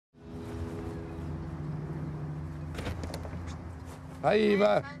Hi,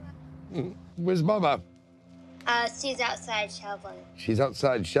 Eva. Where's Mama? She's outside shoveling. She's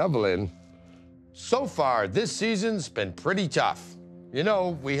outside shoveling. So far, this season's been pretty tough. You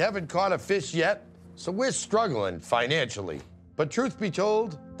know, we haven't caught a fish yet, so we're struggling financially. But truth be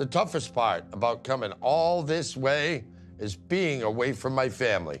told, the toughest part about coming all this way is being away from my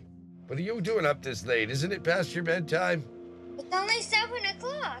family. What are you doing up this late? Isn't it past your bedtime? It's only 7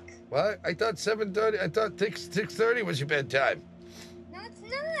 o'clock. What? I thought 7:30. I thought 6:30 was your bedtime. No, it's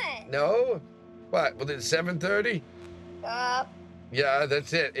not. No? What? Well, it's 7:30? Yeah,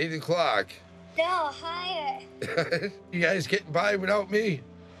 that's it. 8 o'clock. No, higher. You guys getting by without me?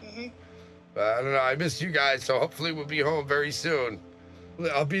 Mm-hmm. I don't know. I miss you guys, so hopefully we'll be home very soon.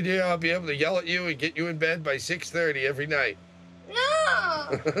 I'll be there. I'll be able to yell at you and get you in bed by 6:30 every night.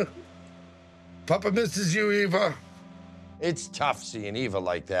 No! Papa misses you, Eva. It's tough seeing Eva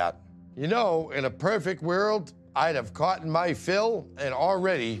like that. You know, in a perfect world, I'd have caught my fill and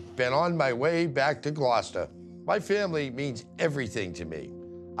already been on my way back to Gloucester. My family means everything to me.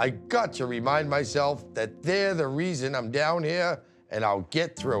 I got to remind myself that they're the reason I'm down here, and I'll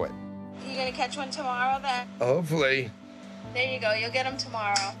get through it. You gonna catch one tomorrow then? Hopefully. There you go, you'll get him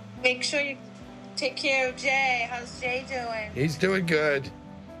tomorrow. Make sure you take care of Jay. How's Jay doing? He's doing good.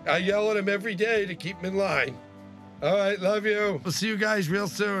 I yell at him every day to keep him in line. All right, love you. We'll see you guys real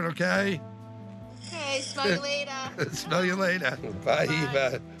soon, okay? Okay, smell you later. Smell you later. Bye,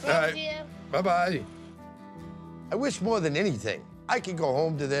 Eva. All right. you. Bye-bye. I wish more than anything I could go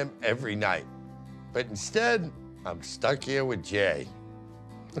home to them every night. But instead, I'm stuck here with Jay.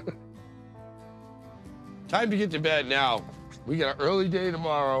 Time to get to bed now. We got an early day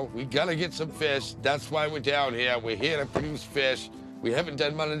tomorrow. We gotta get some fish. That's why we're down here. We're here to produce fish. We haven't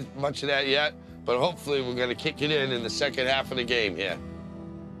done much of that yet, but hopefully we're gonna kick it in the second half of the game here.